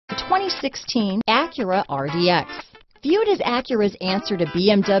2016 Acura RDX. Viewed as Acura's answer to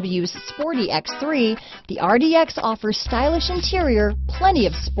BMW's sporty X3, the RDX offers stylish interior, plenty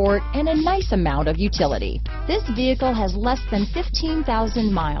of sport, and a nice amount of utility. This vehicle has less than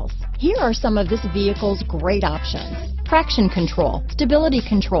 15,000 miles. Here are some of this vehicle's great options: traction control, stability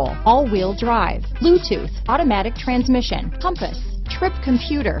control, all-wheel drive, Bluetooth, automatic transmission, compass, trip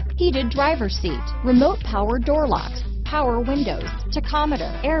computer, heated driver's seat, remote power door locks, power windows,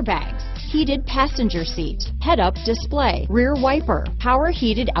 tachometer, airbags, heated passenger seat, head-up display, rear wiper, power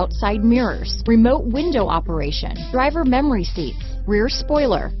heated outside mirrors, remote window operation, driver memory seats, rear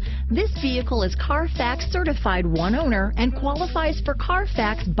spoiler. This vehicle is Carfax certified one owner and qualifies for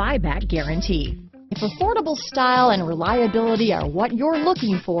Carfax buyback guarantee. If affordable style and reliability are what you're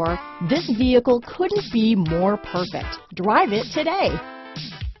looking for, this vehicle couldn't be more perfect. Drive it today.